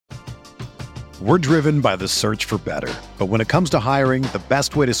We're driven by the search for better. But when it comes to hiring, the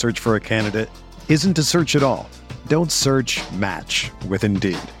best way to search for a candidate isn't to search at all. Don't search, match with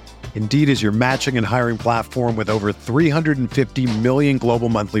Indeed. Indeed is your matching and hiring platform with over 350 million global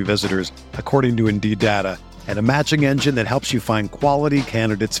monthly visitors, according to Indeed data, and a matching engine that helps you find quality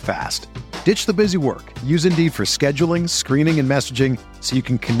candidates fast. Ditch the busy work. Use Indeed for scheduling, screening, and messaging so you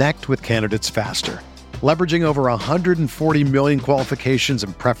can connect with candidates faster. Leveraging over 140 million qualifications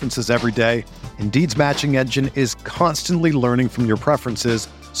and preferences every day, Indeed's matching engine is constantly learning from your preferences,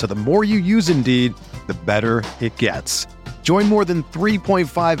 so the more you use Indeed, the better it gets. Join more than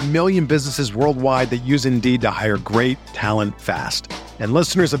 3.5 million businesses worldwide that use Indeed to hire great talent fast. And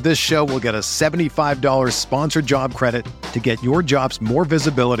listeners of this show will get a $75 sponsored job credit to get your jobs more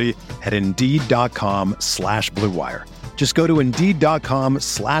visibility at Indeed.com/Blue Wire. Just go to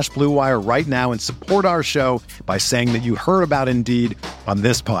Indeed.com/Blue Wire right now and support our show by saying that you heard about Indeed on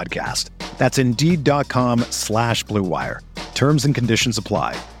this podcast. That's Indeed.com/Blue Wire. Terms and conditions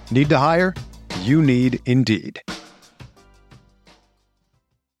apply. Need to hire? You need Indeed.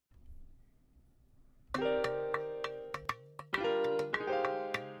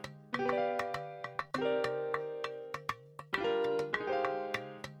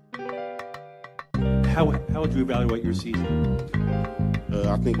 How would you evaluate your season?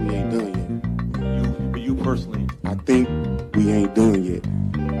 I think we ain't done You personally? yet. I think we ain't done yet.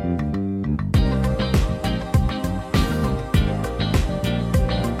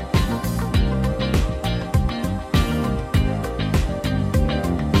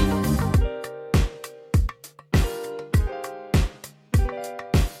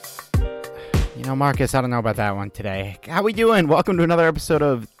 Marcus, I don't know about that one today. How we doing? Welcome to another episode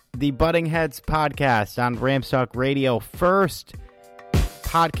of the Butting Heads podcast on Rams Talk Radio. First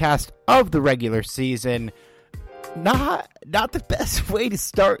podcast of the regular season. Not the best way to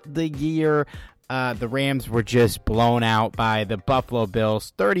start the year. The Rams were just blown out by the Buffalo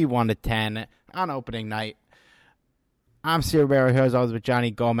Bills, 31-10 on opening night. I'm Steve Barrow here as always with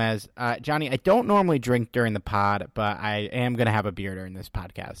Johnny Gomez. Johnny, I don't normally drink during the pod, but I am going to have a beer during this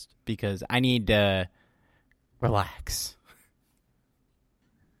podcast because I need to relax.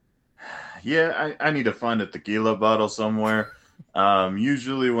 Yeah, I need to find a tequila bottle somewhere.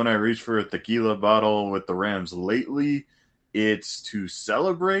 Usually when I reach for a tequila bottle with the Rams lately, it's to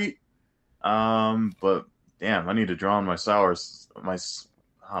celebrate. But damn, I need to draw on my sours.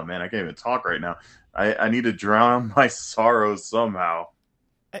 Oh man, I can't even talk right now. I need to drown my sorrows somehow.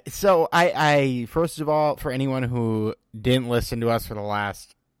 So I first of all, for anyone who didn't listen to us for the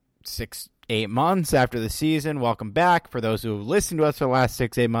last 6-8 months after the season, welcome back. For those who listened to us for the last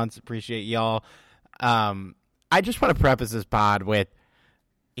 6-8 months, appreciate y'all. I just want to preface this pod with,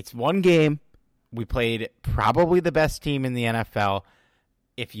 it's one game. We played probably the best team in the NFL.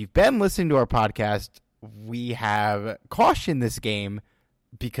 If you've been listening to our podcast, we have cautioned this game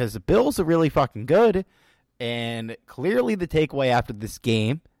because the Bills are really fucking good, and clearly the takeaway after this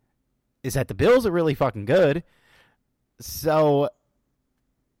game is that the Bills are really fucking good. So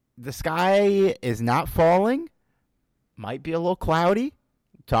the sky is not falling. Might be a little cloudy.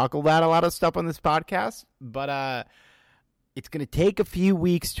 Talk about a lot of stuff on this podcast, but it's going to take a few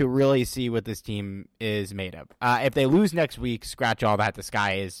weeks to really see what this team is made of. If they lose next week, scratch all that. The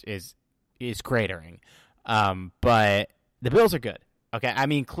sky is cratering. But the Bills are good. Okay, I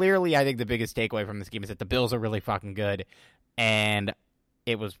mean, clearly, I think the biggest takeaway from this game is that the Bills are really fucking good, and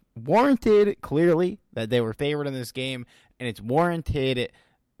it was warranted, clearly, that they were favored in this game, and it's warranted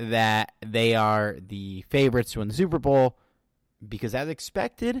that they are the favorites to win the Super Bowl, because as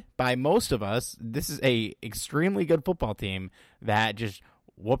expected by most of us, this is a extremely good football team that just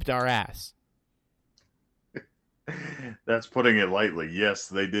whooped our ass. That's putting it lightly. Yes,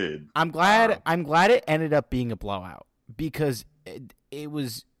 they did. I'm glad it ended up being a blowout, because it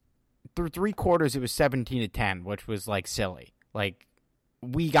was through 3 quarters, it was 17-10, which was like silly. Like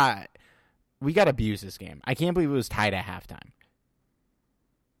we got abused this game. I can't believe it was tied at halftime.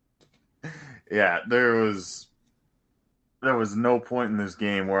 Yeah, there was no point in this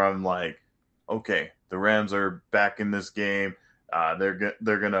game where I'm like, okay, the Rams are back in this game. They're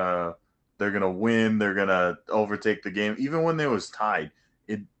gonna win. They're gonna overtake the game. Even when they was tied,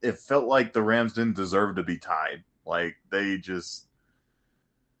 it felt like the Rams didn't deserve to be tied. Like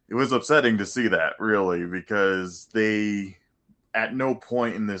it was upsetting to see that, really, because they at no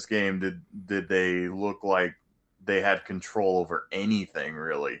point in this game did they look like they had control over anything,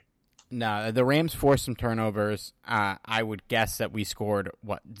 really. No, the Rams forced some turnovers. I would guess that we scored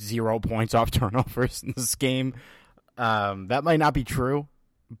 0 points off turnovers in this game. That might not be true.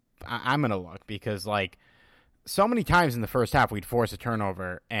 I'm gonna look, because so many times in the first half we'd force a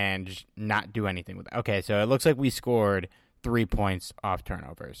turnover and just not do anything with it. Okay, so it looks like we scored 3 points off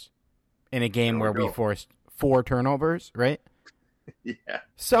turnovers in a game where we forced 4 turnovers, right? Yeah.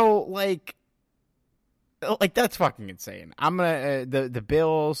 So, like that's fucking insane. I'm going to the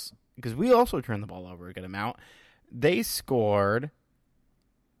Bills, because we also turned the ball over a good amount. They scored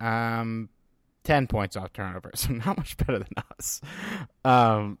 10 points off turnovers, so not much better than us.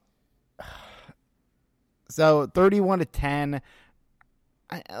 So 31-10.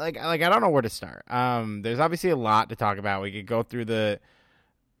 I don't know where to start. There's obviously a lot to talk about. We could go through the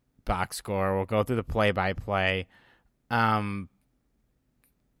box score. We'll go through the play-by-play.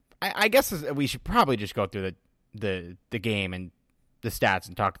 I guess we should probably just go through the game and the stats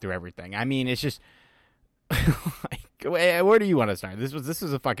and talk through everything. I mean, it's just where do you want to start? This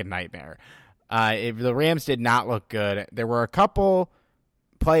was a fucking nightmare. If the Rams did not look good. There were a couple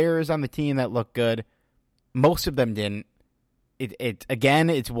players on the team that looked good. Most of them didn't.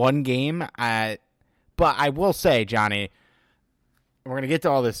 It's one game. But I will say, Johnny, we're going to get to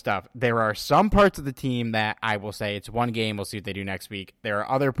all this stuff. There are some parts of the team that I will say it's one game. We'll see what they do next week. There are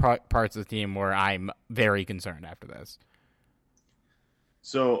other parts of the team where I'm very concerned after this.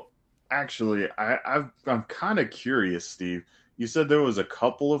 So, actually, I'm kind of curious, Steve. You said there was a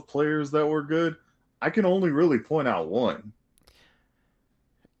couple of players that were good. I can only really point out one.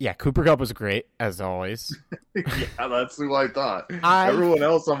 Yeah, Cooper Kupp was great, as always. Yeah, that's who I thought. Everyone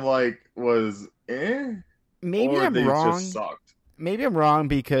else, I'm like, was Maybe or I'm they wrong. Just sucked. Maybe I'm wrong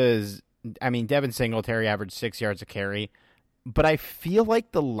because, I mean, Devin Singletary averaged 6 yards a carry, but I feel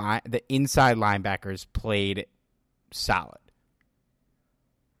like the inside linebackers played solid.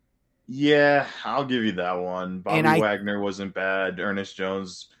 Yeah, I'll give you that one. Bobby Wagner wasn't bad. Ernest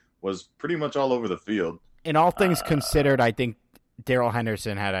Jones was pretty much all over the field. In all things considered, I think Darrell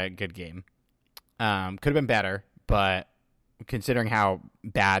Henderson had a good game. Could have been better, but considering how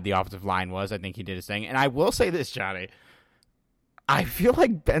bad the offensive line was, I think he did his thing. And I will say this, Johnny. I feel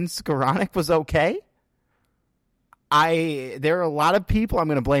like Ben Skoranek was okay. There are a lot of people I'm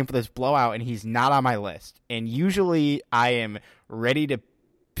going to blame for this blowout, and he's not on my list. And usually I am ready to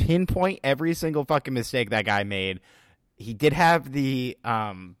pinpoint every single fucking mistake that guy made. He did have the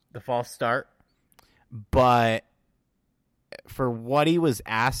false start, but for what he was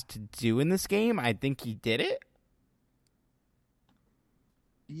asked to do in this game, I think he did it.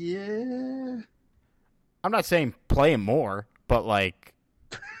 Yeah. I'm not saying play him more, but like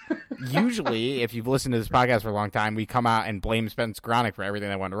usually if you've listened to this podcast for a long time, we come out and blame Ben Skoranek for everything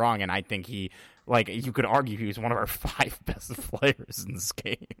that went wrong, and I think he, like, you could argue he was one of our 5 best players in this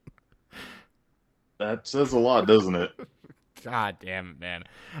game. That says a lot, doesn't it? God damn it, man.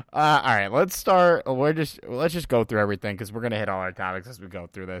 All right, let's start. Let's just go through everything because we're gonna hit all our topics as we go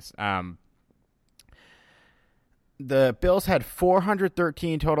through this. The Bills had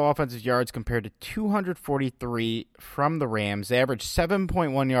 413 total offensive yards compared to 243 from the Rams. They averaged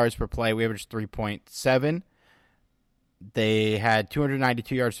 7.1 yards per play. We averaged 3.7. They had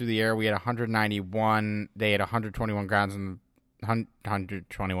 292 yards through the air. We had 191. They had 121 grounds and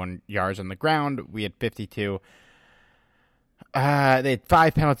 121 yards on the ground. We had 52. They had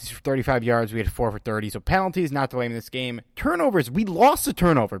 5 penalties for 35 yards. We had 4 for 30. So penalties, not the way in this game. Turnovers, we lost the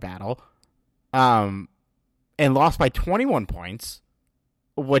turnover battle. And lost by 21 points,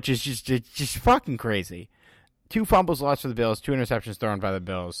 which is just fucking crazy. 2 fumbles lost for the Bills, 2 interceptions thrown by the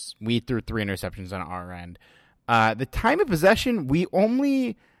Bills. We threw 3 interceptions on our end. The time of possession, we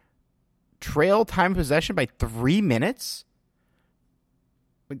only trailed time of possession by 3 minutes.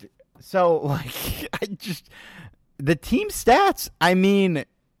 So, like, the team stats, I mean,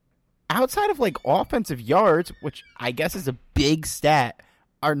 outside of, like, offensive yards, which I guess is a big stat,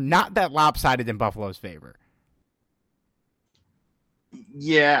 are not that lopsided in Buffalo's favor.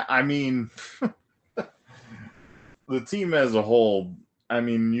 Yeah, I mean, the team as a whole, I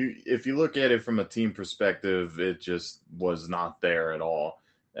mean, if you look at it from a team perspective, it just was not there at all.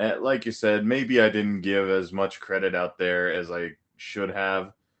 Like you said, maybe I didn't give as much credit out there as I should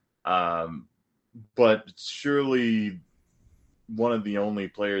have. But surely one of the only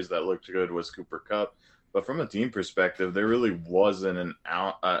players that looked good was Cooper Kupp. But from a team perspective, there really wasn't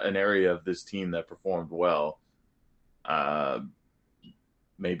an area of this team that performed well.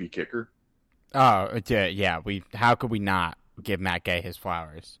 Maybe kicker. Oh, yeah. How could we not give Matt Gay his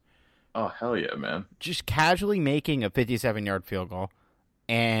flowers? Oh, hell yeah, man. Just casually making a 57-yard field goal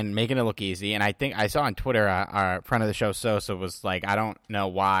and making it look easy. And I think I saw on Twitter, our friend of the show, Sosa, was like, I don't know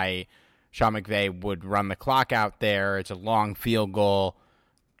why Sean McVay would run the clock out there. It's a long field goal.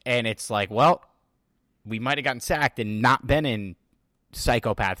 And it's like, well, we might have gotten sacked and not been in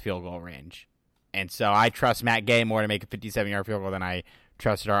psychopath field goal range. And so I trust Matt Gay more to make a 57-yard field goal than I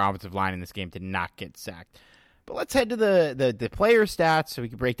trusted our offensive line in this game to not get sacked. But let's head to the player stats so we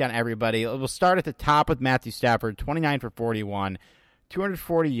can break down everybody. We'll start at the top with Matthew Stafford, 29 for 41,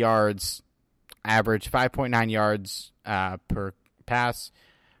 240 yards, average 5.9 yards per pass,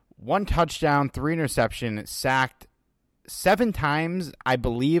 1 touchdown, 3 interception, sacked 7 times. I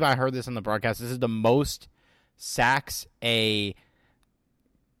believe I heard this on the broadcast. This is the most sacks a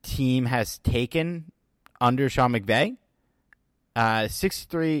team has taken under Sean McVay.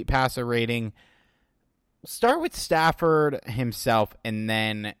 63 passer rating. Start with Stafford himself and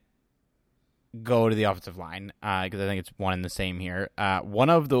then go to the offensive line because I think it's one and the same here. One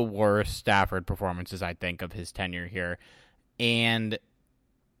of the worst Stafford performances, I think, of his tenure here. And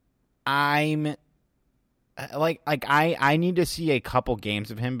I'm I need to see a couple games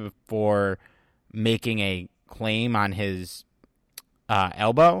of him before making a claim on his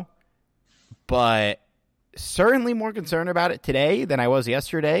elbow, but certainly more concerned about it today than I was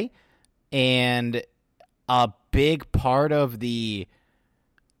yesterday. And a big part of the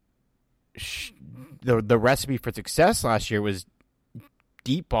recipe for success last year was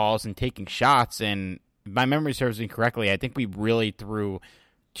deep balls and taking shots. And if my memory serves me correctly, I think we really threw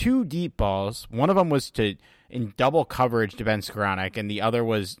 2 deep balls. One of them was in double coverage to Ben Skoranek, and the other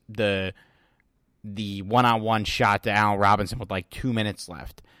was the one-on-one shot to Allen Robinson with like 2 minutes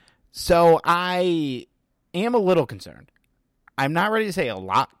left. So I am a little concerned. I'm not ready to say a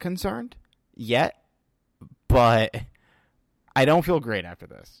lot concerned yet, but I don't feel great after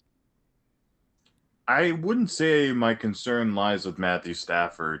this. I wouldn't say my concern lies with Matthew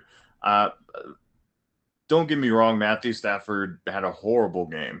Stafford. Don't get me wrong, Matthew Stafford had a horrible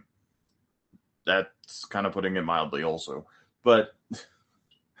game. That's kind of putting it mildly also. But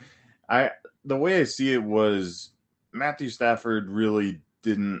the way I see it was Matthew Stafford really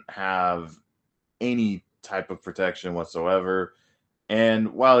didn't have any type of protection whatsoever.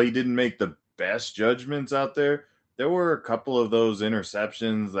 And while he didn't make the best judgments out there, there were a couple of those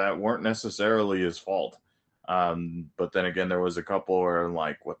interceptions that weren't necessarily his fault. But then again, there was a couple where I'm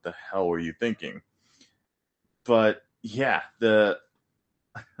like, what the hell were you thinking? But yeah, the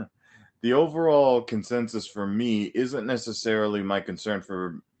overall consensus for me isn't necessarily my concern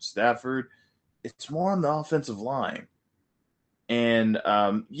for Stafford. It's more on the offensive line. And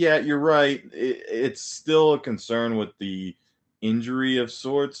yeah, you're right. It's still a concern with the injury of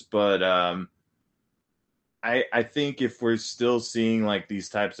sorts, but I think if we're still seeing like these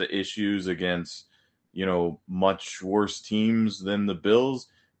types of issues against, much worse teams than the Bills,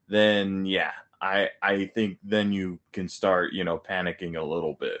 then yeah, I think then you can start, panicking a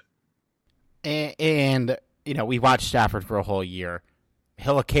little bit. And we watched Stafford for a whole year.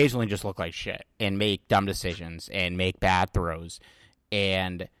 He'll occasionally just look like shit and make dumb decisions and make bad throws.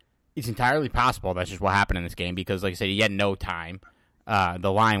 And it's entirely possible that's just what happened in this game because, like I said, he had no time.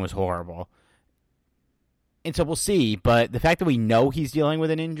 The line was horrible. And so we'll see. But the fact that we know he's dealing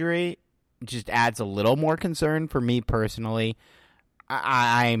with an injury just adds a little more concern for me personally.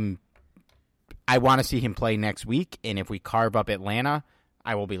 I want to see him play next week. And if we carve up Atlanta,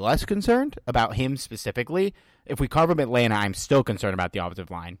 I will be less concerned about him specifically. If we carve up Atlanta, I'm still concerned about the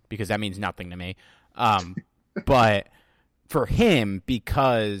offensive line because that means nothing to me. But for him,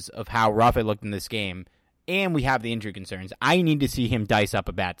 because of how rough it looked in this game, and we have the injury concerns, I need to see him dice up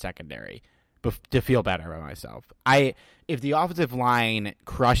a bad secondary to feel better about myself. If the offensive line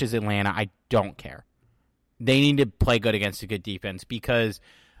crushes Atlanta, I don't care. They need to play good against a good defense because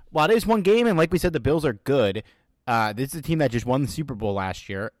while it is one game, and like we said, the Bills are good, this is a team that just won the Super Bowl last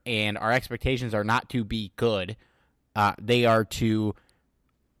year, and our expectations are not to be good. They are to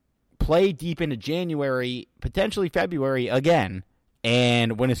play deep into January, potentially February again,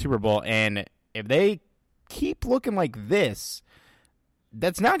 and win a Super Bowl. And if they keep looking like this,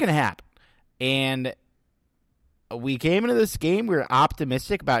 that's not going to happen. And we came into this game, we were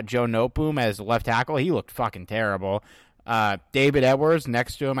optimistic about Joe Noteboom as left tackle. He looked fucking terrible. David Edwards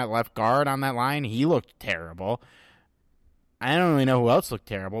next to him at left guard on that line, he looked terrible. I don't really know who else looked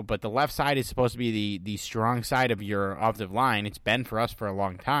terrible, but the left side is supposed to be the strong side of your offensive line. It's been for us for a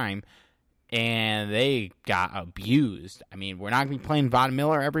long time, and they got abused. I mean, we're not going to be playing Von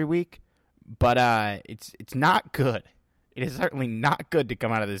Miller every week, but it's not good. It is certainly not good to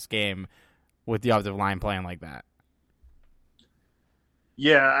come out of this game with the offensive line playing like that.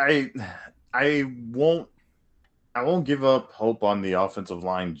 Yeah, I won't give up hope on the offensive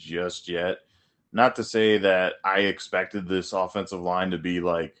line just yet. Not to say that I expected this offensive line to be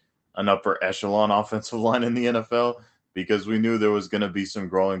like an upper echelon offensive line in the NFL because we knew there was going to be some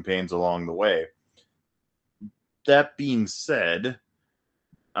growing pains along the way. That being said,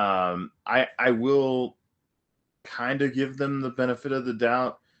 I will kind of give them the benefit of the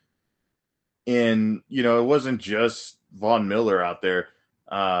doubt. And, it wasn't just Von Miller out there,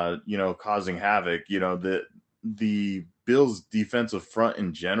 causing havoc. The Bills' defensive front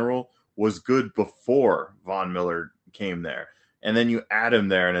in general was good before Von Miller came there. And then you add him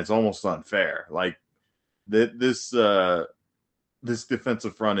there, and it's almost unfair. Like, this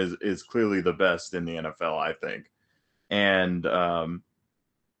defensive front is clearly the best in the NFL, I think. And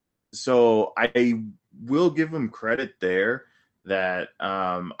so I will give them credit there that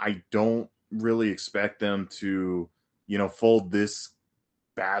I don't really expect them to, fold this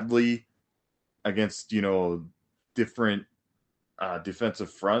badly against, different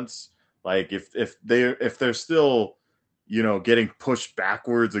defensive fronts. Like if they're still, getting pushed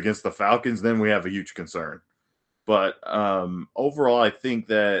backwards against the Falcons, then we have a huge concern. But overall, I think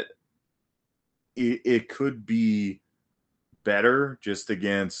that it could be better just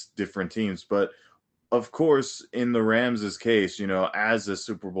against different teams. But of course, in the Rams' case, as a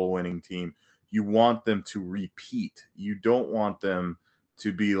Super Bowl winning team, you want them to repeat. You don't want them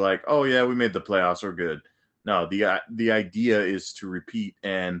to be like, oh yeah, we made the playoffs, we're good. No, the idea is to repeat.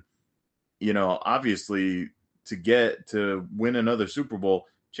 And, obviously to win another Super Bowl,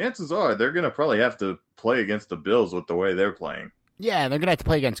 chances are they're going to probably have to play against the Bills with the way they're playing. Yeah, they're going to have to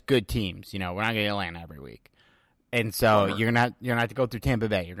play against good teams. We're not going to Atlanta every week. And so you're going to have to go through Tampa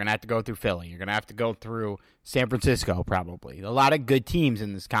Bay. You're going to have to go through Philly. You're going to have to go through San Francisco probably. A lot of good teams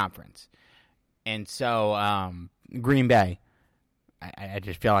in this conference. And so Green Bay, I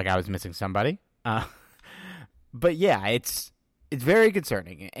just feel like I was missing somebody. But yeah, it's very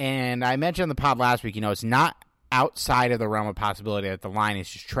concerning. And I mentioned on the pod last week, it's not outside of the realm of possibility that the line is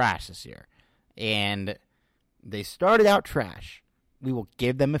just trash this year. And they started out trash. We will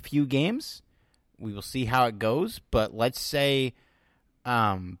give them a few games. We will see how it goes. But let's say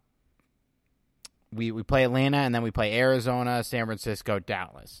we play Atlanta and then we play Arizona, San Francisco,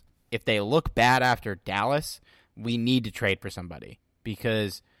 Dallas. If they look bad after Dallas, we need to trade for somebody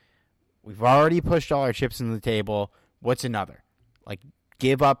because we've already pushed all our chips on the table. What's another? Like,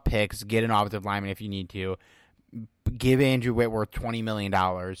 give up picks, get an offensive lineman if you need to. Give Andrew Whitworth $20 million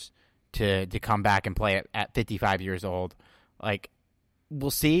to come back and play at 55 years old. Like,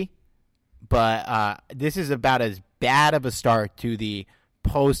 we'll see. But this is about as bad of a start to the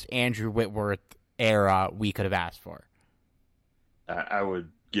post-Andrew Whitworth era we could have asked for. I would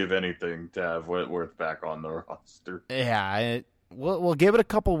give anything to have Whitworth back on the roster. Yeah, we'll give it a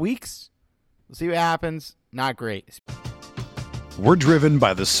couple weeks. We'll see what happens. Not great. We're driven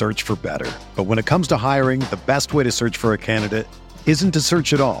by the search for better. But when it comes to hiring, the best way to search for a candidate isn't to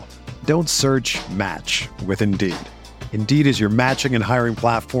search at all. Don't search, match with Indeed. Indeed is your matching and hiring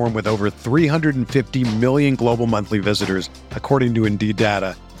platform with over 350 million global monthly visitors, according to Indeed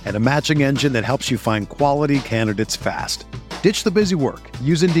data, and a matching engine that helps you find quality candidates fast. Ditch the busy work.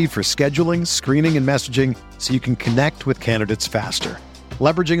 Use Indeed for scheduling, screening, and messaging so you can connect with candidates faster.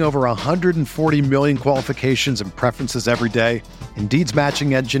 Leveraging over 140 million qualifications and preferences every day, Indeed's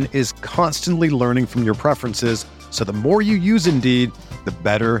matching engine is constantly learning from your preferences, so the more you use Indeed, the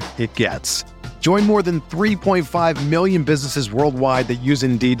better it gets. Join more than 3.5 million businesses worldwide that use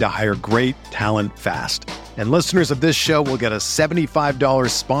Indeed to hire great talent fast. And listeners of this show will get a $75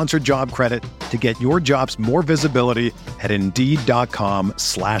 sponsored job credit to get your jobs more visibility at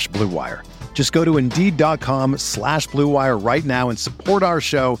Indeed.com/Blue Wire. Just go to Indeed.com/Blue Wire right now and support our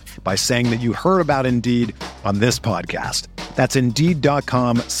show by saying that you heard about Indeed on this podcast. That's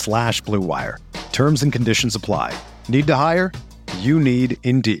Indeed.com/Blue Wire. Terms and conditions apply. Need to hire? You need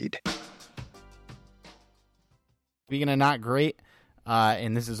Indeed. Speaking of not great,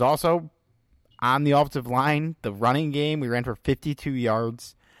 and this is also on the offensive line, the running game, we ran for 52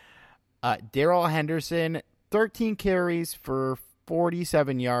 yards. Darrell Henderson, 13 carries for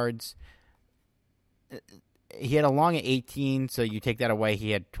 47 yards. He had a long at 18, so you take that away.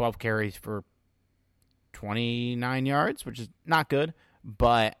 He had 12 carries for 29 yards, which is not good.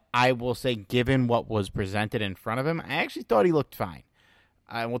 But I will say, given what was presented in front of him, I actually thought he looked fine.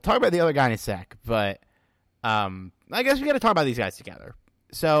 We'll talk about the other guy in a sec, but I guess we got to talk about these guys together.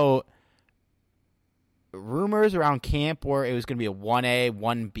 So, rumors around camp were it was going to be a 1A,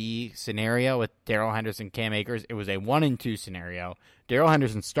 1B scenario with Darrell Henderson, Cam Akers. It was a 1 and 2 scenario. Darrell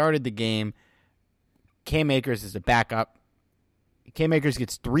Henderson started the game. Cam Akers is a backup. Cam Akers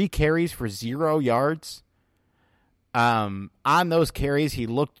gets 3 carries for 0 yards. On those carries, he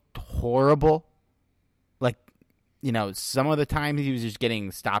looked horrible. Like, some of the times he was just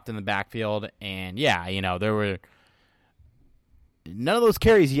getting stopped in the backfield. And, yeah, there were none of those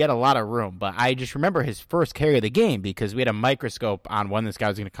carries, he had a lot of room. But I just remember his first carry of the game because we had a microscope on when this guy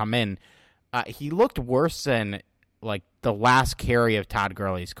was going to come in. He looked worse than like the last carry of Todd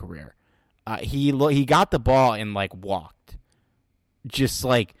Gurley's career. He got the ball and like walked. Just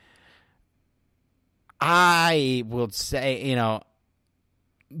like, I would say,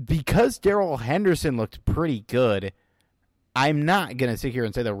 because Darrell Henderson looked pretty good, I'm not going to sit here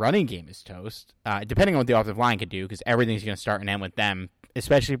and say the running game is toast, depending on what the offensive line can do, because everything's going to start and end with them,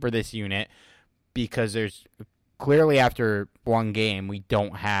 especially for this unit, because there's clearly after one game, we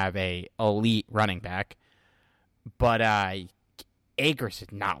don't have a elite running back, but Akers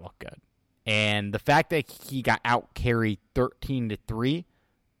did not look good. And the fact that he got out carried 13-3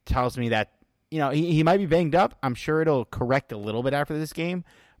 tells me that, he might be banged up. I'm sure it'll correct a little bit after this game,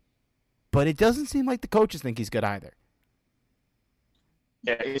 but it doesn't seem like the coaches think he's good either.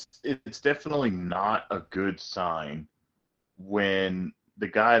 Yeah, it's definitely not a good sign when the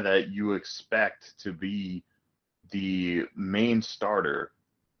guy that you expect to be the main starter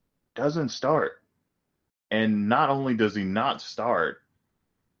doesn't start. And not only does he not start,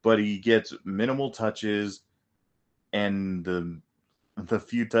 but he gets minimal touches, and the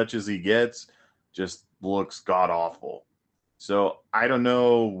few touches he gets just looks god-awful. So I don't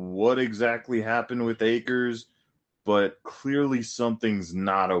know what exactly happened with Akers, but clearly something's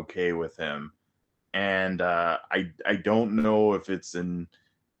not okay with him. And I don't know if it's an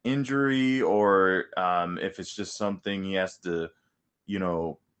injury or if it's just something he has to,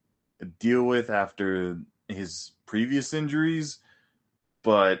 deal with after his previous injuries.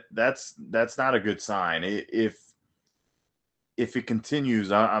 But that's not a good sign. If it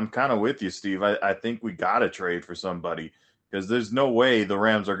continues, I'm kind of with you, Steve. I think we got to trade for somebody because there's no way the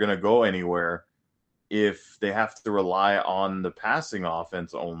Rams are going to go anywhere if they have to rely on the passing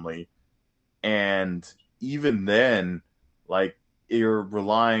offense only. And even then, like, you're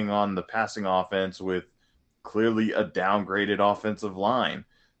relying on the passing offense with clearly a downgraded offensive line.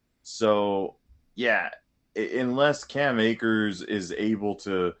 So, yeah, unless Cam Akers is able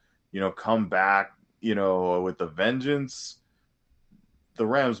to, come back, with a vengeance, the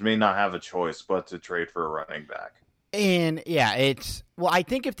Rams may not have a choice but to trade for a running back. And, yeah, I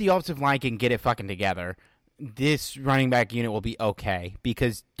think if the offensive line can get it fucking together, this running back unit will be okay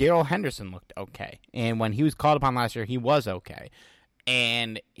because Darrell Henderson looked okay. And when he was called upon last year, he was okay.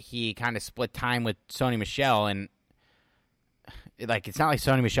 And he kind of split time with Sony Michel, and it's not like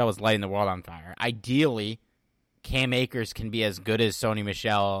Sony Michel was lighting the world on fire. Ideally, Cam Akers can be as good as Sony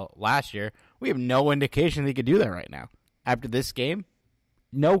Michel last year. We have no indication he could do that right now. After this game,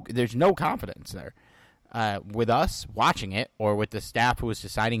 there's no confidence there. With us watching it, or with the staff who was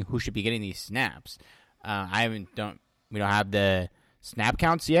deciding who should be getting these snaps. We don't have the snap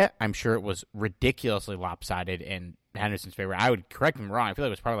counts yet. I'm sure it was ridiculously lopsided in Henderson's favor. I would correct him wrong. I feel like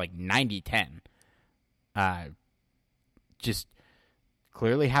it was probably like 90-10. Just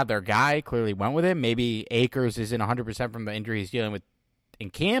clearly had their guy, clearly went with him. Maybe Akers isn't 100% from the injury he's dealing with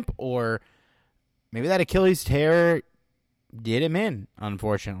in camp, or maybe that Achilles tear did him in,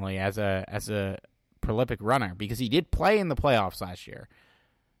 unfortunately, as a prolific runner, because he did play in the playoffs last year.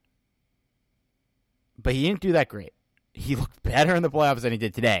 But he didn't do that great. He looked better in the playoffs than he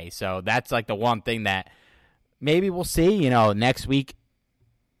did today. So that's like the one thing that maybe we'll see, next week.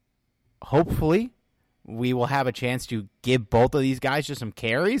 Hopefully, we will have a chance to give both of these guys just some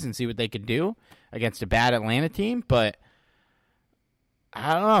carries and see what they can do against a bad Atlanta team. But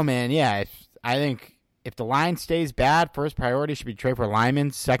I don't know, man. Yeah, I think if the line stays bad, first priority should be trade for linemen.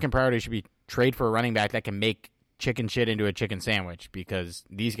 Second priority should be trade for a running back that can make chicken shit into a chicken sandwich, because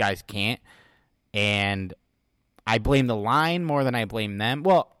these guys can't. And I blame the line more than I blame them.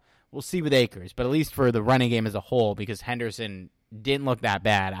 Well, we'll see with Akers, but at least for the running game as a whole, because Henderson didn't look that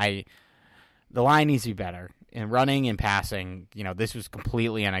bad. The line needs to be better. In running and passing, this was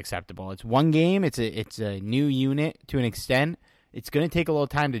completely unacceptable. It's one game. It's a new unit to an extent. It's going to take a little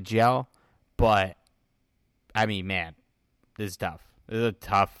time to gel, but, I mean, man, this is tough. This is a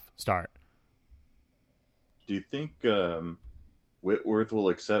tough start. Do you think Whitworth will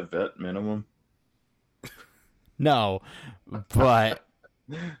accept vet minimum? No, but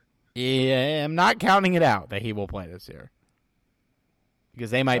yeah, I'm not counting it out that he will play this year,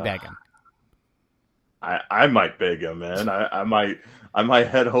 because they might beg him. I might beg him, man. I might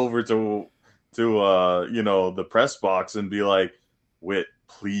head over to the press box and be like, Whit,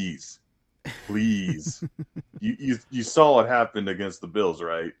 please. you saw what happened against the Bills,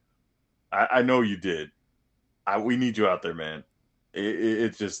 right? I know you did. We need you out there, man.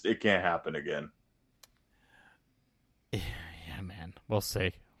 It can't happen again. Yeah, man. We'll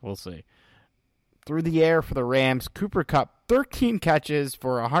see. through the air for the Rams. Cooper Kupp, 13 catches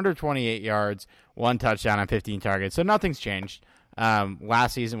for 128 yards, 1 touchdown on 15 targets. So nothing's changed.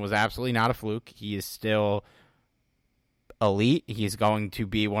 Last season was absolutely not a fluke. He is still elite. He's going to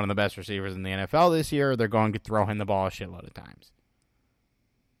be one of the best receivers in the NFL this year. They're going to throw him the ball a shitload of times.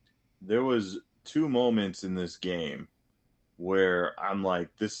 There was 2 moments in this game where I'm like,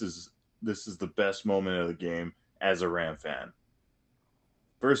 this is the best moment of the game as a Ram fan.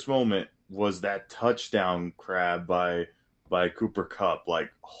 First moment was that touchdown grab by Cooper Kupp.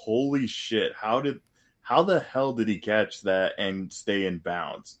 Like, holy shit, how the hell did he catch that and stay in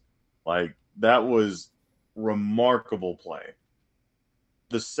bounds? Like, that was remarkable play.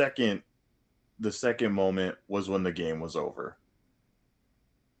 The second moment was when the game was over.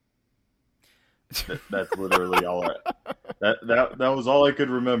 That's literally all that was all I could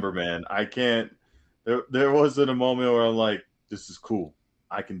remember, man. I can't. There wasn't a moment where I'm like, this is cool,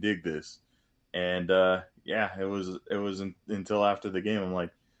 I can dig this. And it was until after the game I'm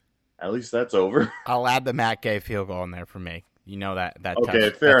like, at least that's over. I'll add the Matt Gay field goal in there for me. You know that okay,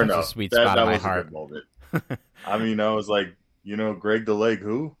 touch, fair that enough. A sweet spot in my was heart. A good moment. I mean, I was like, Greg the Leg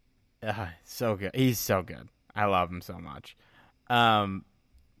who? So good. He's so good. I love him so much.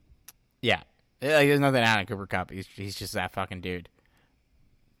 Yeah. There's nothing out of Cooper Kupp. He's just that fucking dude.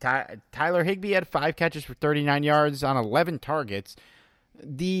 Tyler Higbee had 5 catches for 39 yards on 11 targets.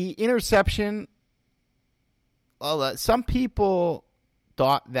 The interception, some people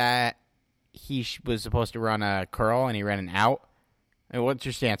thought that he was supposed to run a curl and he ran an out. And what's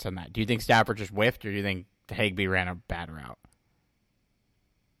your stance on that? Do you think Stafford just whiffed, or do you think Higbee ran a bad route?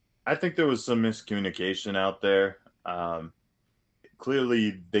 I think there was some miscommunication out there.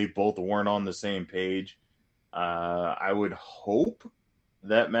 Clearly, they both weren't on the same page. I would hope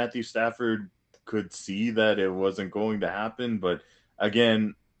that Matthew Stafford could see that it wasn't going to happen. But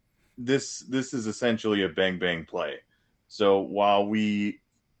again, this is essentially a bang-bang play. So while we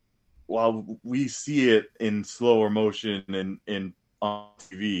see it in slower motion in on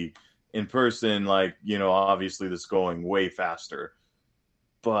TV, in person, like, obviously this going way faster.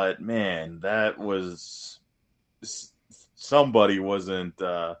 But man, that was somebody wasn't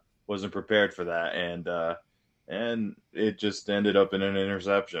prepared for that, and it just ended up in an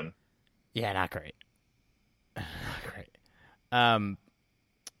interception. Yeah, not great. Not great.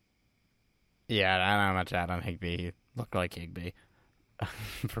 Yeah, I don't know much out on Higbee. He looked like Higbee,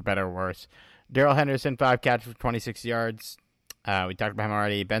 for better or worse. Darrell Henderson, 5 catches for 26 yards. We talked about him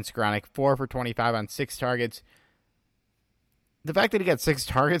already. Ben Skowronek, 4 for 25 on 6 targets. The fact that he got 6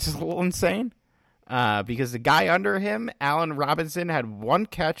 targets is a little insane, because the guy under him, Allen Robinson, had 1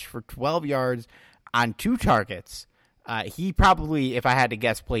 catch for 12 yards on 2 targets. He probably, if I had to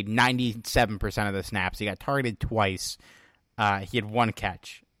guess, played 97% of the snaps. He got targeted twice. He had 1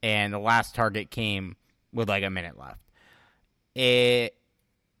 catch, and the last target came with like a minute left. Correct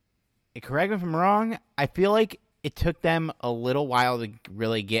me if I'm wrong, I feel like it took them a little while to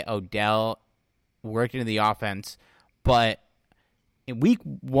really get Odell worked into the offense, but in week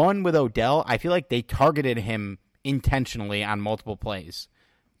 1 with Odell, I feel like they targeted him intentionally on multiple plays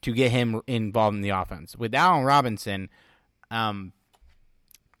to get him involved in the offense. With Allen Robinson, they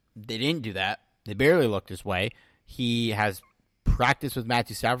didn't do that. They barely looked his way. He has practiced with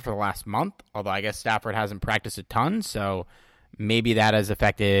Matthew Stafford for the last month, although I guess Stafford hasn't practiced a ton, so maybe that has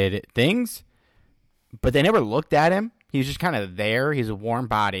affected things. But they never looked at him. He was just kind of there. He's a warm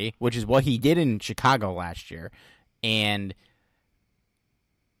body, which is what he did in Chicago last year. And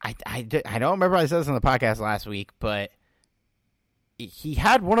I don't remember if I said this on the podcast last week, but he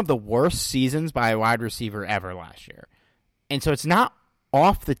had one of the worst seasons by a wide receiver ever last year. And so it's not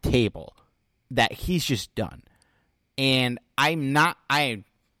off the table that he's just done. And I am not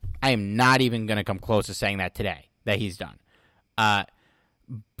even going to come close to saying that today, that he's done. But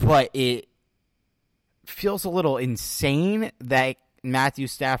it feels a little insane that Matthew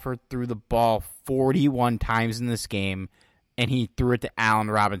Stafford threw the ball 41 times in this game, and he threw it to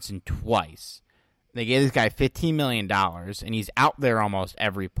Allen Robinson twice. They gave this guy $15 million, and he's out there almost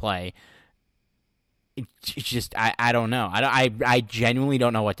every play. It's just, I don't know. I genuinely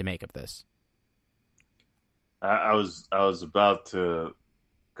don't know what to make of this. I was about to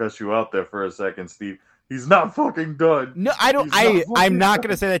cuss you out there for a second, Steve. He's not fucking done. No, I don't. I'm not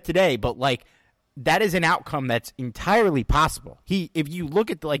going to say that today, but like, that is an outcome that's entirely possible. If you look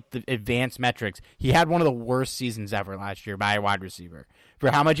at the advanced metrics, he had one of the worst seasons ever last year by a wide receiver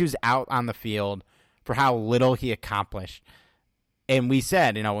for how much he was out on the field, for how little he accomplished. And we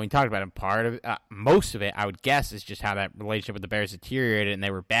said, when we talked about him, most of it, I would guess, is just how that relationship with the Bears deteriorated and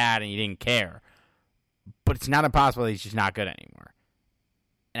they were bad and he didn't care. But it's not impossible that he's just not good anymore.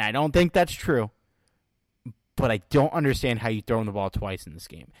 And I don't think that's true. but I don't understand how you throw him the ball twice in this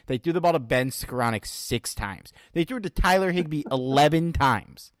game. They threw the ball to Ben Skoranek 6 times. They threw it to Tyler Higbee 11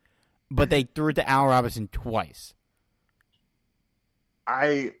 times, but they threw it to Allen Robinson twice.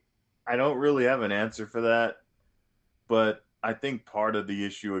 I don't really have an answer for that, but I think part of the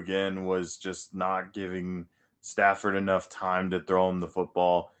issue again was just not giving Stafford enough time to throw him the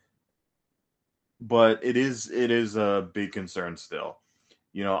football. But it is a big concern still.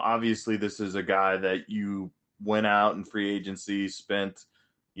 You know, obviously this is a guy that you went out in free agency, spent,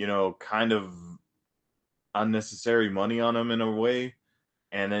 you know, kind of unnecessary money on him in a way,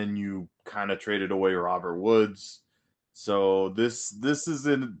 and then you kind of traded away Robert Woods. So this is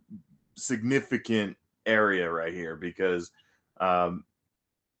a significant area right here because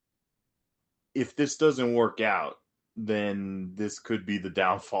if this doesn't work out, then this could be the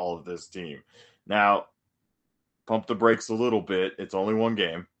downfall of this team. Now, pump the brakes a little bit. It's only one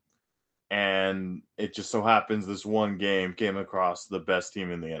game. And it just so happens this one game came across the best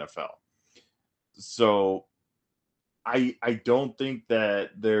team in the NFL. So I don't think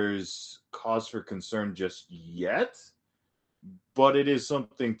that there's cause for concern just yet, but it is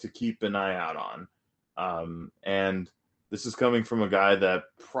something to keep an eye out on. And this is coming from a guy that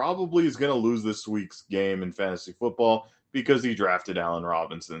probably is going to lose this week's game in fantasy football because he drafted Allen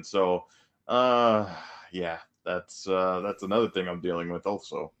Robinson. So, yeah, that's another thing I'm dealing with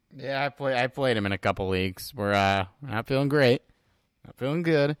also. Yeah, I played him in a couple leagues. We're not feeling great, not feeling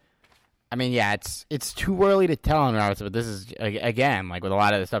good. I mean, yeah, it's too early to tell on Robinson, but this is again like with a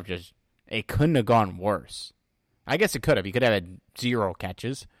lot of this stuff, just it couldn't have gone worse. I guess it could have. He could have had 0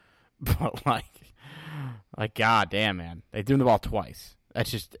 catches, but like god damn, man, they threw the ball twice.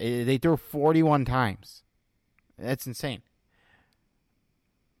 That's just they threw 41 times. That's insane.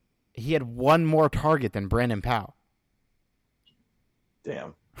 He had 1 more target than Brandon Powell.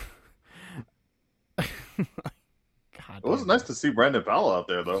 Damn. God, it was nice to see Brandon Powell out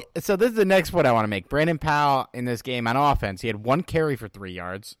there, though. So this is the next point I want to make. Brandon Powell in this game on offense, he had 1 carry for 3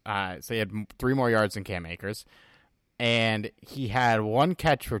 yards. So he had 3 more yards than Cam Akers. And he had 1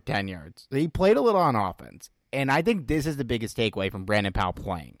 catch for 10 yards. So he played a little on offense. And I think this is the biggest takeaway from Brandon Powell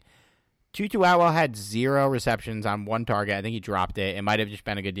playing. Tutu Atwell had 0 receptions on 1 target. I think he dropped it. It might have just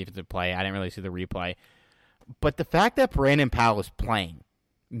been a good defensive play. I didn't really see the replay. But the fact that Brandon Powell is playing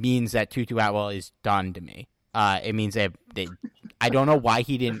means that Tutu Atwell is done to me. It means they I don't know why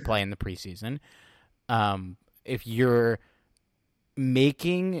he didn't play in the preseason. If you're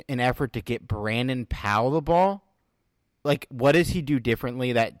making an effort to get Brandon Powell the ball, like what does he do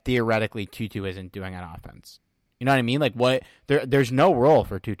differently that theoretically Tutu isn't doing on offense? You know what I mean? Like what? There's no role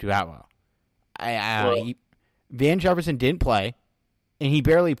for Tutu Atwell. Van Jefferson didn't play, and he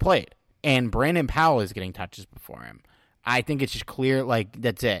barely played. And Brandon Powell is getting touches before him. I think it's just clear. Like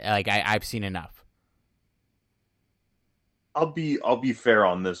that's it. Like I've seen enough. I'll be fair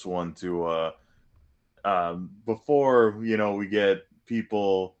on this one too. Before we get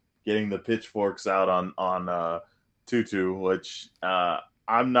people getting the pitchforks out on Tutu, which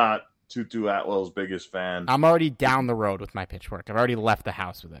I'm not Tutu Atwell's biggest fan. I'm already down the road with my pitchfork. I've already left the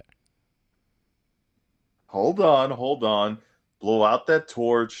house with it. Hold on. Blow out that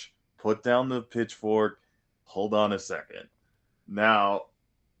torch. Put down the pitchfork. Hold on a second. Now,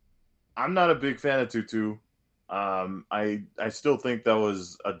 I'm not a big fan of Tutu. I still think that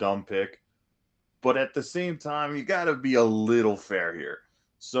was a dumb pick. But at the same time, you got to be a little fair here.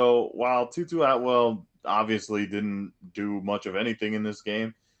 So while Tutu Atwell obviously didn't do much of anything in this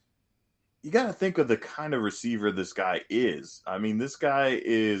game, you got to think of the kind of receiver this guy is. I mean, this guy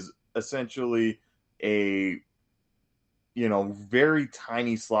is essentially a very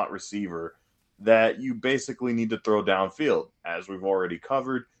tiny slot receiver that you basically need to throw downfield. As we've already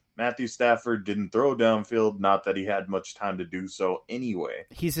covered, Matthew Stafford didn't throw downfield, not that he had much time to do so anyway.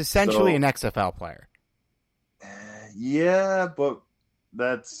 He's essentially an XFL player. Yeah, but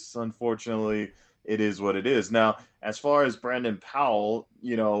that's unfortunately, it is what it is. Now, as far as Brandon Powell,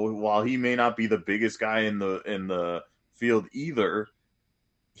 while he may not be the biggest guy in the field either,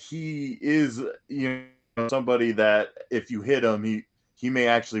 he is, somebody that if you hit him, he may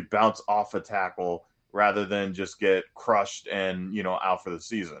actually bounce off a tackle rather than just get crushed and, out for the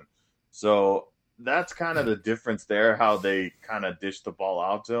season. So that's kind of the difference there, how they kind of dish the ball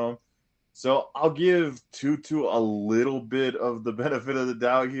out to him. So I'll give Tutu a little bit of the benefit of the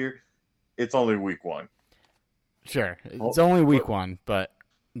doubt here. It's only week 1. Sure. It's only week 1, but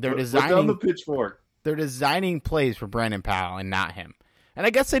they're designing the pitchfork. They're designing plays for Brandon Powell and not him. And I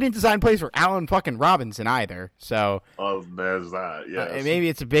guess they didn't design plays for Allen fucking Robinson either. So there's that. Yeah. Maybe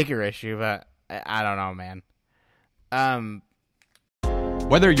it's a bigger issue, but I don't know, man.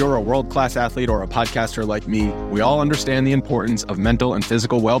 Whether you're a world-class athlete or a podcaster like me, we all understand the importance of mental and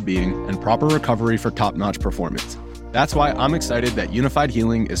physical well-being and proper recovery for top-notch performance. That's why I'm excited that Unified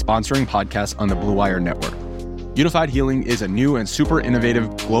Healing is sponsoring podcasts on the Blue Wire Network. Unified Healing is a new and super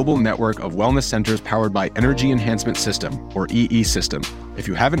innovative global network of wellness centers powered by Energy Enhancement System, or EE System. If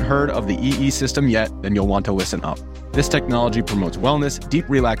you haven't heard of the EE System yet, then you'll want to listen up. This technology promotes wellness, deep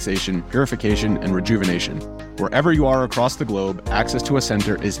relaxation, purification, and rejuvenation. Wherever you are across the globe, access to a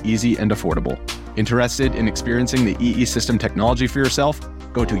center is easy and affordable. Interested in experiencing the EE System technology for yourself?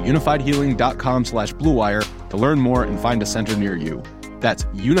 Go to unifiedhealing.com/bluewire to learn more and find a center near you. That's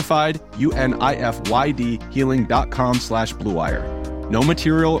unified, UNIFYD, healing.com/bluewire. No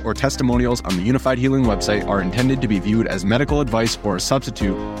material or testimonials on the Unified Healing website are intended to be viewed as medical advice or a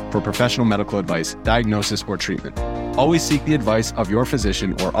substitute for professional medical advice, diagnosis, or treatment. Always seek the advice of your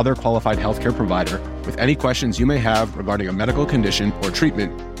physician or other qualified healthcare provider with any questions you may have regarding a medical condition or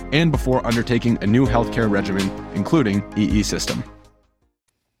treatment and before undertaking a new healthcare regimen, including EE System.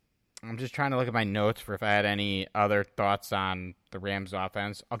 I'm just trying to look at my notes for if I had any other thoughts on the Rams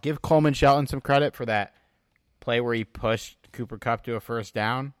offense. I'll give Coleman Shelton some credit for that play where he pushed Cooper Kupp to a first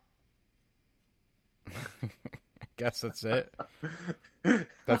down. I guess that's it.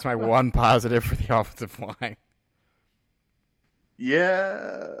 That's my one positive for the offensive line.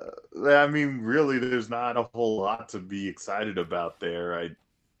 Yeah, I mean, really, there's not a whole lot to be excited about there.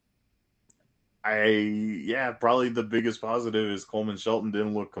 Probably the biggest positive is Coleman Shelton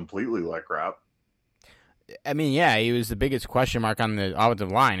didn't look completely like crap. I mean, yeah, he was the biggest question mark on the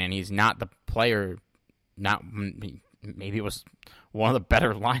offensive line, and he's not the player. Maybe it was one of the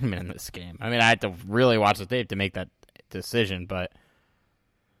better linemen in this game. I mean, I had to really watch the tape to make that decision, but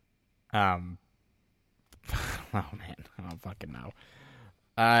oh man, I don't fucking know.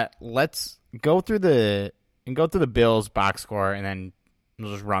 Let's go through the Bills box score, and then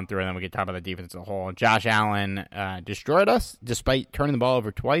we'll just run through it, and then we can talk about the defense as a whole. Josh Allen destroyed us despite turning the ball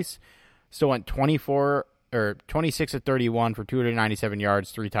over twice. Still went 26 of 31 for 297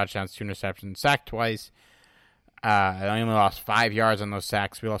 yards, 3 touchdowns, 2 interceptions, sacked twice. I only lost 5 yards on those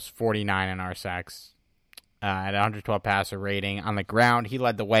sacks. We lost 49 in our sacks. At 112 passer rating. On the ground, he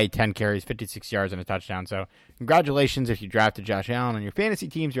led the way, 10 carries, 56 yards, and a touchdown. So congratulations if you drafted Josh Allen on your fantasy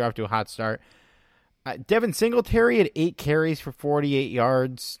teams. You're off to a hot start. Devin Singletary had 8 carries for 48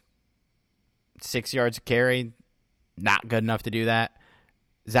 yards, 6 yards a carry. Not good enough to do that.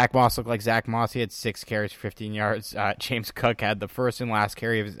 Zach Moss looked like Zach Moss. He had 6 carries for 15 yards. James Cook had the first and last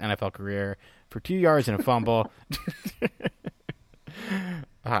carry of his NFL career for 2 yards and a fumble.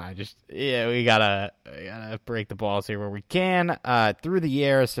 We gotta break the balls here where we can. Through the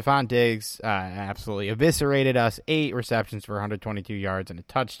air, Stephon Diggs absolutely eviscerated us. 8 receptions for 122 yards and a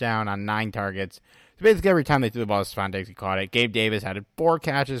touchdown on 9 targets. So basically every time they threw the ball to Stephon Diggs, he caught it. Gabe Davis had 4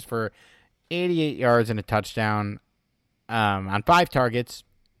 catches for 88 yards and a touchdown on 5 targets.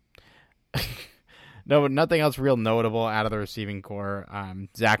 No, nothing else real notable out of the receiving core.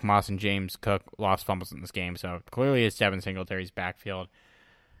 Zach Moss and James Cook lost fumbles in this game, so clearly it's Devin Singletary's backfield.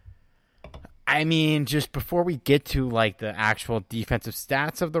 I mean, just before we get to like the actual defensive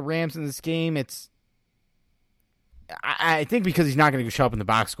stats of the Rams in this game, I think because he's not going to show up in the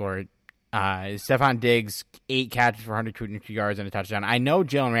box score. Stephon Diggs, 8 catches for 122 yards and a touchdown. I know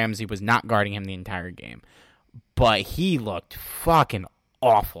Jalen Ramsey was not guarding him the entire game, but he looked fucking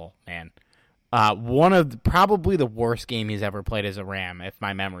awful, man. One of probably the worst game he's ever played as a Ram, if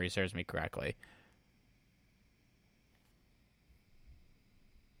my memory serves me correctly.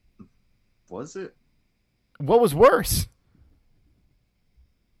 Was it? What was worse?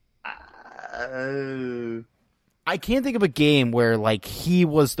 I can't think of a game where like he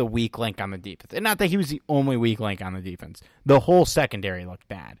was the weak link on the defense. And not that he was the only weak link on the defense. The whole secondary looked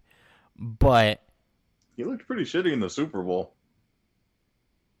bad. But he looked pretty shitty in the Super Bowl.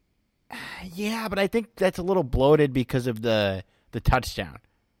 Yeah, but I think that's a little bloated because of the touchdown.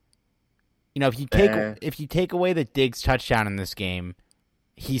 You know, if you take away the Diggs touchdown in this game,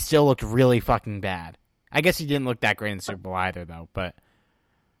 he still looked really fucking bad. I guess he didn't look that great in the Super Bowl either, though. But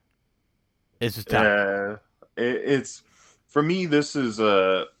it's just tough. It's for me. This is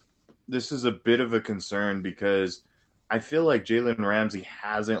a bit of a concern because I feel like Jalen Ramsey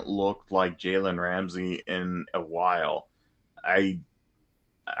hasn't looked like Jalen Ramsey in a while. I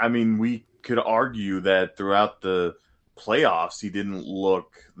mean, we could argue that throughout the playoffs, he didn't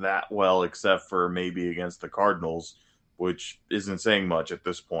look that well, except for maybe against the Cardinals, which isn't saying much at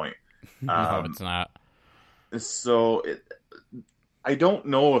this point. No, it's not. So I don't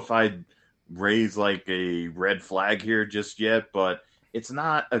know if I'd raise like a red flag here just yet, but it's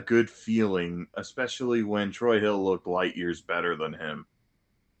not a good feeling, especially when Troy Hill looked light years better than him.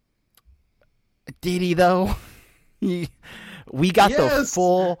 Did he though? We got the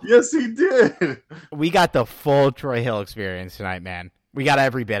full. Yes, he did. We got the full Troy Hill experience tonight, man. We got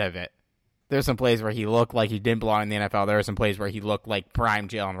every bit of it. There's some plays where he looked like he didn't belong in the NFL. There were some plays where he looked like prime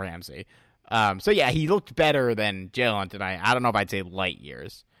Jalen Ramsey. So yeah, he looked better than Jalen tonight. I don't know if I'd say light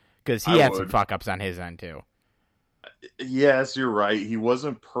years because he had some fuck ups on his end too. Yes, you're right. He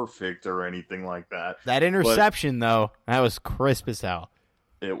wasn't perfect or anything like that. That interception though, that was crisp as hell.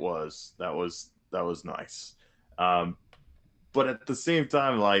 It was. That was nice. But at the same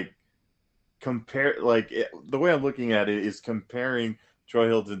time, like the way I'm looking at it is comparing Troy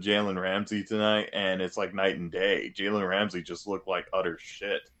Hill to Jalen Ramsey tonight, and it's like night and day. Jalen Ramsey just looked like utter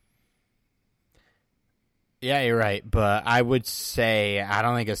shit. Yeah, you're right, but I would say I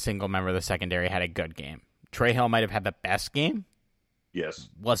don't think a single member of the secondary had a good game. Troy Hill might have had the best game. Yes.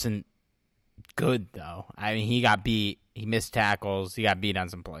 Wasn't good, though. I mean, he got beat. He missed tackles. He got beat on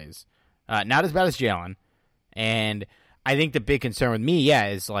some plays. Not as bad as Jalen. And I think the big concern with me,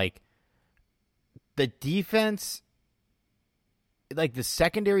 is like the defense, like the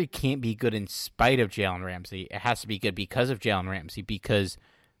secondary can't be good in spite of Jalen Ramsey. It has to be good because of Jalen Ramsey, because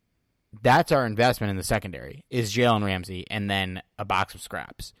that's our investment in the secondary is Jalen Ramsey and then a box of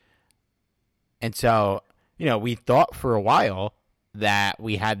scraps. And so, we thought for a while that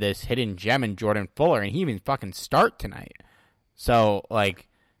we had this hidden gem in Jordan Fuller, and he even fucking start tonight. So, like,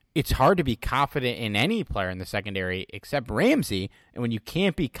 it's hard to be confident in any player in the secondary except Ramsey. And when you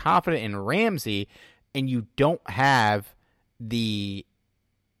can't be confident in Ramsey and you don't have the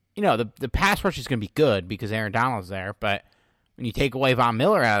pass rush is going to be good because Aaron Donald's there, but when you take away Von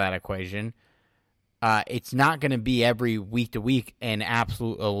Miller out of that equation, it's not going to be every week to week an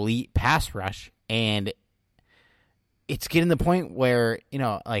absolute elite pass rush. And it's getting to the point where,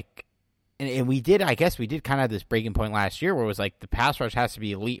 and we did kind of have this breaking point last year where it was like the pass rush has to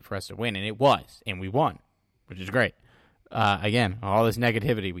be elite for us to win, and it was, and we won, which is great. Again, all this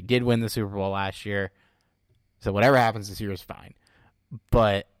negativity, we did win the Super Bowl last year, so whatever happens this year is fine.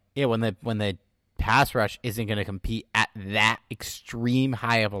 But yeah, when the pass rush isn't going to compete at that extreme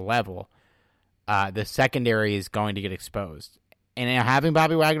high of a level, the secondary is going to get exposed. And having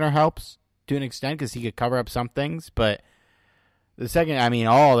Bobby Wagner helps to an extent because he could cover up some things, but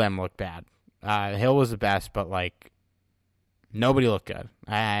all of them looked bad. Hill was the best, but nobody looked good.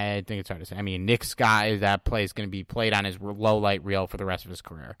 I think it's hard to say. I mean, Nick Scott, that play is going to be played on his low light reel for the rest of his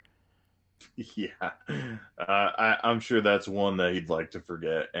career. Yeah, I'm sure that's one that he'd like to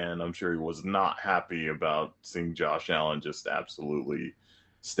forget, and I'm sure he was not happy about seeing Josh Allen just absolutely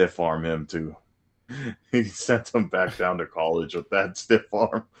stiff arm him too. He sent him back down to college with that stiff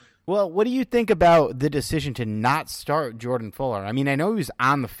arm. Well, what do you think about the decision to not start Jordan Fuller? I mean, I know he was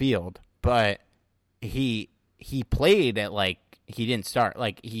on the field, but he played at he didn't start.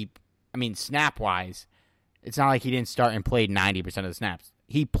 Snap-wise, it's not like he didn't start and played 90% of the snaps.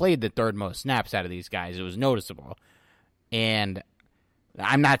 He played the third most snaps out of these guys. It was noticeable. And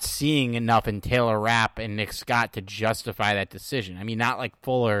I'm not seeing enough in Taylor Rapp and Nick Scott to justify that decision. I mean, not like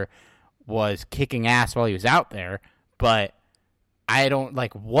Fuller was kicking ass while he was out there, but I don't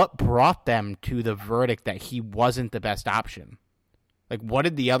what brought them to the verdict that he wasn't the best option. What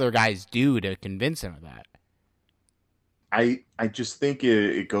did the other guys do to convince him of that? I just think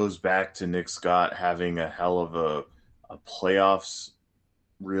it goes back to Nick Scott having a hell of a playoffs,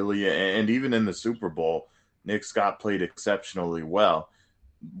 really, and even in the Super Bowl, Nick Scott played exceptionally well.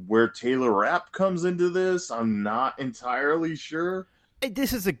 Where Taylor Rapp comes into this, I'm not entirely sure.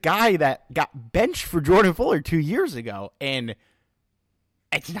 This is a guy that got benched for Jordan Fuller 2 years ago, and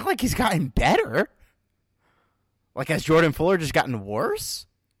it's not like he's gotten better. Has Jordan Fuller just gotten worse?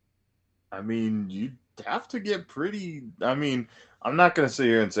 I mean, you'd have to get pretty... I mean, I'm not going to sit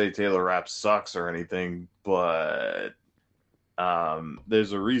here and say Taylor Rapp sucks or anything, but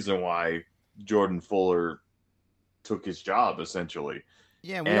there's a reason why Jordan Fuller took his job, essentially.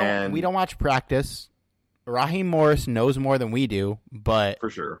 Yeah, we don't watch practice. Raheem Morris knows more than we do, but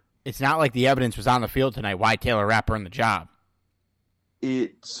for sure, it's not like the evidence was on the field tonight why Taylor Rapp earned the job.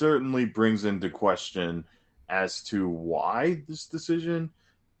 It certainly brings into question as to why this decision,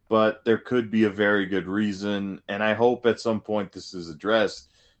 but there could be a very good reason, and I hope at some point this is addressed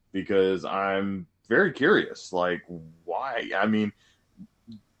because I'm very curious, why? I mean,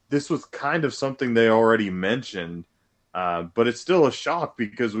 this was kind of something they already mentioned, but it's still a shock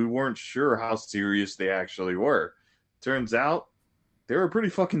because we weren't sure how serious they actually were. Turns out they were pretty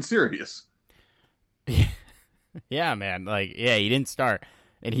fucking serious. Yeah, man. He didn't start,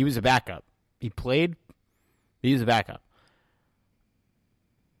 and he was a backup. He played. He was a backup.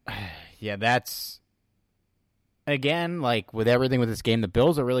 Yeah, that's again with everything with this game. The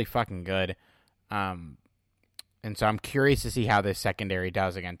Bills are really fucking good. And so I'm curious to see how this secondary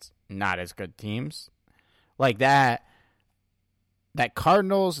does against not as good teams. Like that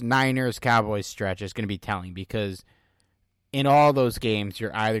Cardinals, Niners, Cowboys stretch is going to be telling because in all those games,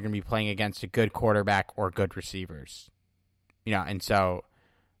 you're either going to be playing against a good quarterback or good receivers. And so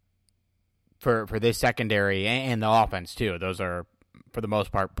for this secondary and the offense too, those are, for the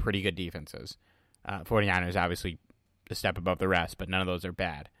most part, pretty good defenses. 49ers, obviously, a step above the rest, but none of those are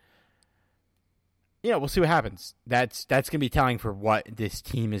bad. We'll see what happens. That's going to be telling for what this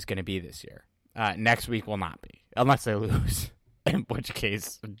team is going to be this year. Next week will not be, unless they lose, in which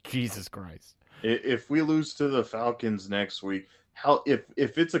case, Jesus Christ. If we lose to the Falcons next week,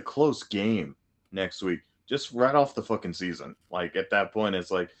 if it's a close game next week, just write off the fucking season. Like, at that point, it's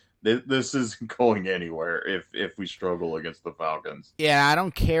like, this isn't going anywhere if we struggle against the Falcons. Yeah, I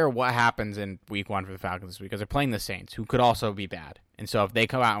don't care what happens in week 1 for the Falcons this week because they're playing the Saints, who could also be bad. And so if they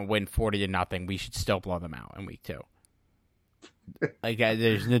come out and win 40-0, we should still blow them out in week 2. Like,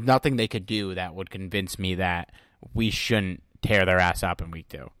 there's nothing they could do that would convince me that we shouldn't tear their ass up in week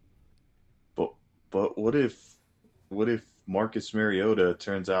 2. But what if Marcus Mariota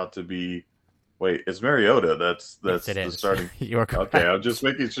turns out to be? Wait, it's Mariota. That's yes, the is. starting. You're correct. Okay, I'm just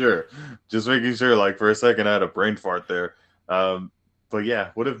making sure. Like, for a second, I had a brain fart there. But yeah,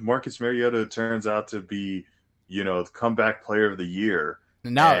 what if Marcus Mariota turns out to be, the comeback player of the year?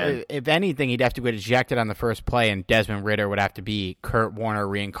 No, if anything, he'd have to get ejected on the first play, and Desmond Ridder would have to be Kurt Warner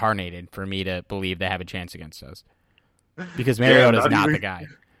reincarnated for me to believe they have a chance against us. Because Mariota's not the guy.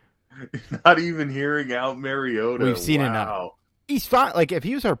 Not even hearing out Mariota. We've seen enough. He's fine. Like, if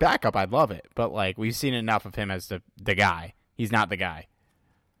he was our backup, I'd love it. But, like, we've seen enough of him as the guy. He's not the guy.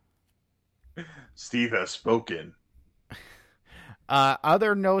 Steve has spoken.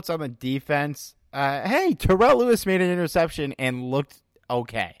 Other notes on the defense. Hey, Terrell Lewis made an interception and looked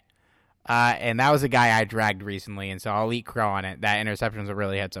okay. And that was a guy I dragged recently, and so I'll eat crow on it. That interception was a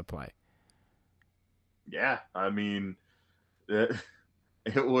really heads-up play. Yeah, I mean, it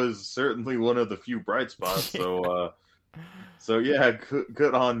was certainly one of the few bright spots. So yeah,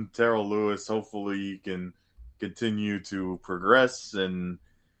 good on Terrell Lewis. Hopefully he can continue to progress and,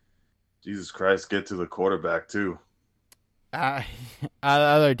 Jesus Christ, get to the quarterback too.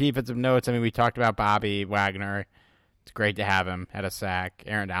 Other defensive notes. I mean, we talked about Bobby Wagner. It's great to have him. Had a sack.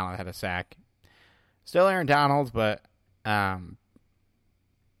 Aaron Donald had a sack. Still Aaron Donald, but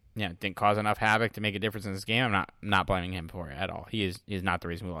didn't cause enough havoc to make a difference in this game. I'm not blaming him for it at all. He is not the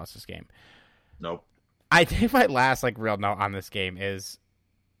reason we lost this game. Nope. I think my last real note on this game is,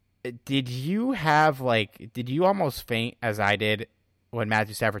 did you almost faint as I did when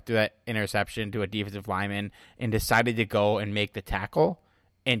Matthew Stafford threw that interception to a defensive lineman and decided to go and make the tackle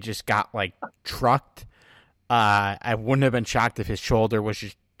and just got trucked? I wouldn't have been shocked if his shoulder was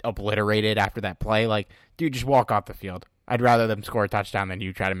just obliterated after that play. Like, dude, just walk off the field. I'd rather them score a touchdown than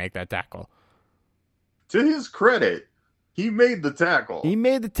you try to make that tackle. To his credit, he made the tackle.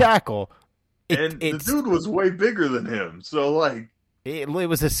 The dude was way bigger than him. So, it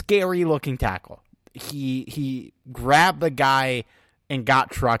was a scary looking tackle. He grabbed the guy and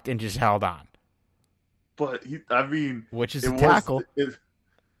got trucked and just held on. But which is a tackle.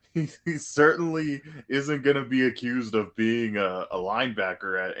 He certainly isn't going to be accused of being a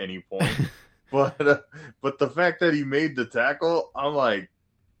linebacker at any point. but the fact that he made the tackle, I'm like,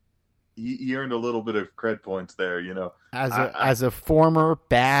 he earned a little bit of cred points there, As a former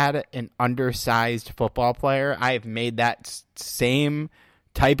bad and undersized football player, I've made that same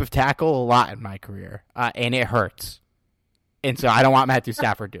type of tackle a lot in my career, and it hurts. And so I don't want Matthew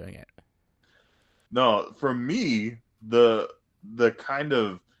Stafford doing it. No, for me, the kind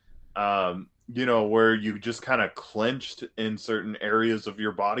of where you just kind of clenched in certain areas of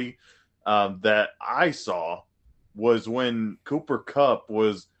your body that I saw was when Cooper Kupp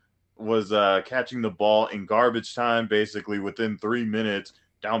was catching the ball in garbage time, basically within 3 minutes,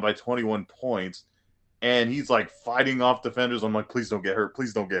 down by 21 points, and he's fighting off defenders. I'm like, please don't get hurt,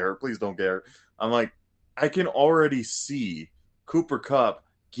 please don't get hurt, please don't get hurt. I'm like, I can already see Cooper Kupp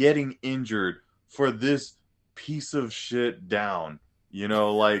getting injured for this piece of shit down.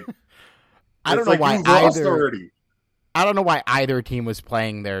 I don't know why either team was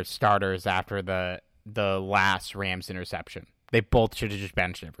playing their starters after the last Rams interception. They both should have just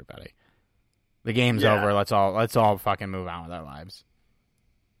benched everybody. The game's over. Let's all fucking move on with our lives.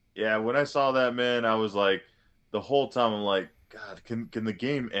 Yeah, when I saw that, man, I was like, the whole time I'm like, God, can the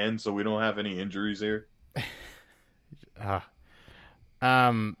game end so we don't have any injuries here?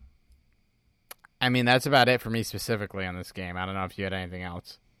 I mean, that's about it for me specifically on this game. I don't know if you had anything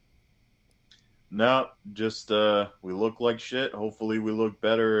else. No, just we look like shit. Hopefully we look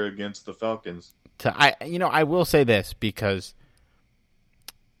better against the Falcons. I will say this because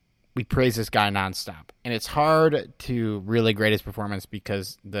we praise this guy nonstop, and it's hard to really grade his performance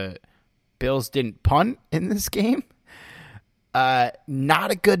because the Bills didn't punt in this game.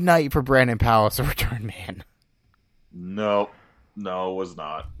 Not a good night for Brandon Powell as a return man. No, it was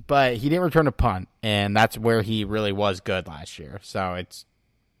not. But he didn't return a punt, and that's where he really was good last year. So it's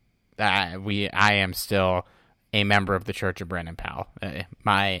I am still a member of the Church of Brandon Powell.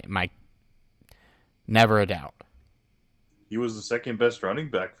 My never a doubt. He was the second best running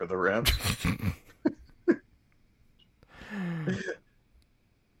back for the Rams.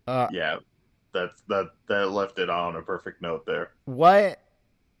 Yeah, that left it on a perfect note there.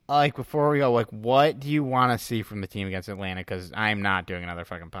 Before we go, what do you want to see from the team against Atlanta? Because I'm not doing another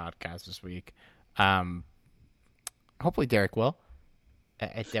fucking podcast this week. Hopefully Derek will.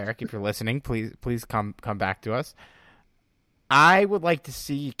 Derek, if you're listening, please come back to us. I would like to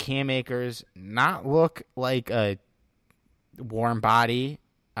see Cam Akers not look like a warm body,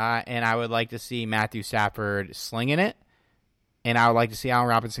 and I would like to see Matthew Stafford slinging it, and I would like to see Allen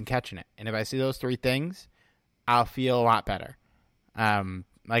Robinson catching it. And if I see those three things, I'll feel a lot better.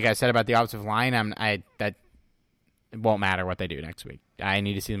 Like I said about the offensive line, that it won't matter what they do next week. I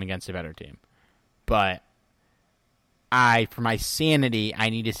need to see them against a better team. But for my sanity, I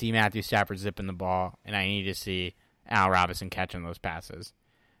need to see Matthew Stafford zipping the ball, and I need to see Allen Robinson catching those passes.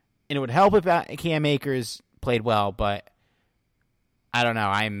 And it would help if Cam Akers played well, but I don't know.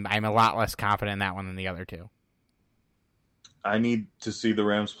 I'm a lot less confident in that one than the other two. I need to see the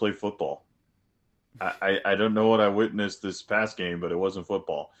Rams play football. I don't know what I witnessed this past game, but it wasn't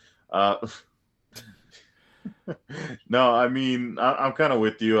football. No, I mean, I'm kind of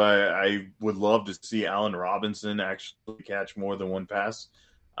with you. I would love to see Allen Robinson actually catch more than one pass.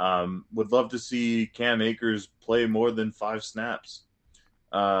 Would love to see Cam Akers play more than 5 snaps.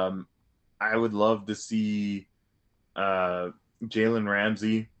 I would love to see Jalen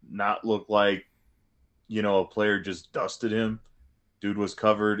Ramsey not look like, a player just dusted him. Dude was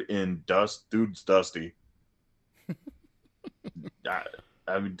covered in dust. Dude's dusty.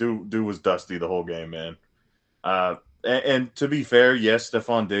 I mean, dude was dusty the whole game, man. And to be fair, yes,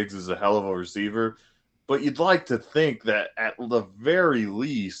 Stephon Diggs is a hell of a receiver, but you'd like to think that at the very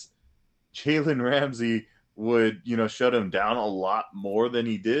least, Jalen Ramsey would, shut him down a lot more than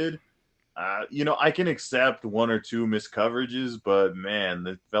he did. I can accept 1 or 2 missed coverages, but man,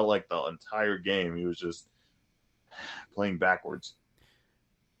 it felt like the entire game he was just playing backwards.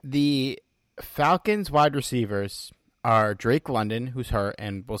 The Falcons wide receivers are Drake London, who's hurt,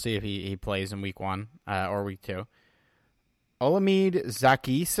 and we'll see if he plays in week 1 or week 2. Olamide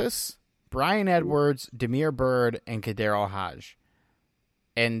Zaccheaus, Brian Edwards, Damiere Byrd, and Kadar Hodge.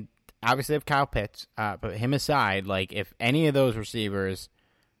 And obviously they have Kyle Pitts, but him aside, if any of those receivers,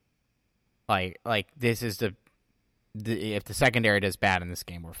 this is if the secondary does bad in this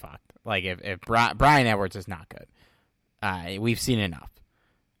game, we're fucked. If Brian Edwards is not good, we've seen enough.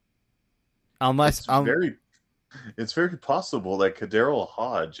 Unless it's very possible that Kadar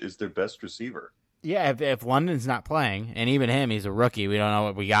Hodge is their best receiver. Yeah, if London's not playing, and even him, he's a rookie. We don't know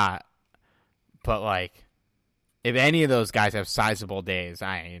what we got. But if any of those guys have sizable days,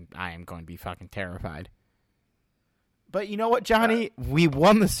 I am going to be fucking terrified. But you know what, Johnny? We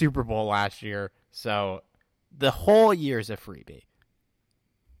won the Super Bowl last year, so the whole year's a freebie.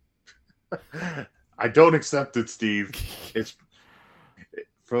 I don't accept it, Steve. It's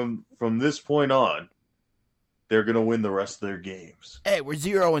from this point on, they're going to win the rest of their games. Hey, we're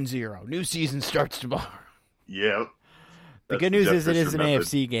 0-0. New season starts tomorrow. Yep. The good news is it is an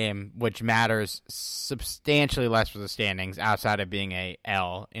AFC game, which matters substantially less for the standings outside of being a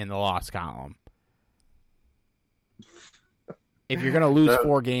L in the loss column. If you're going to lose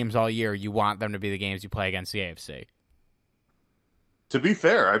 4 games all year, you want them to be the games you play against the AFC. To be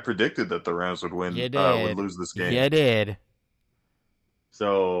fair, I predicted that the Rams would win. Would lose this game. You did.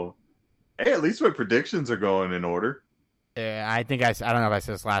 So, hey, at least my predictions are going in order. I think I don't know if I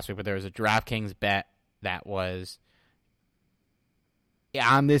said this last week, but there was a DraftKings bet that was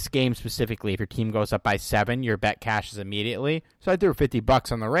on this game specifically. If your team goes up by 7, your bet cashes immediately. So I threw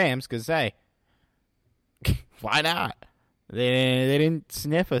 $50 on the Rams because, hey, why not? They didn't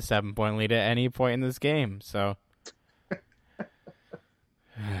sniff a 7-point lead at any point in this game. So,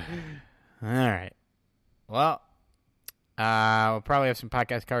 all right. Well, we'll probably have some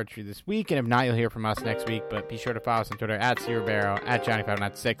podcast coverage for you this week, and if not, you'll hear from us next week. But be sure to follow us on Twitter at @CRibero,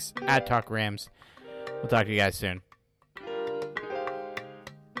 @Johnny596, @TalkRams. We'll talk to you guys soon.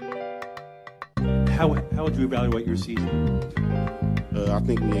 How would you evaluate your season? I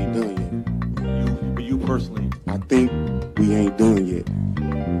think we ain't done yet. You personally? I think we ain't done yet.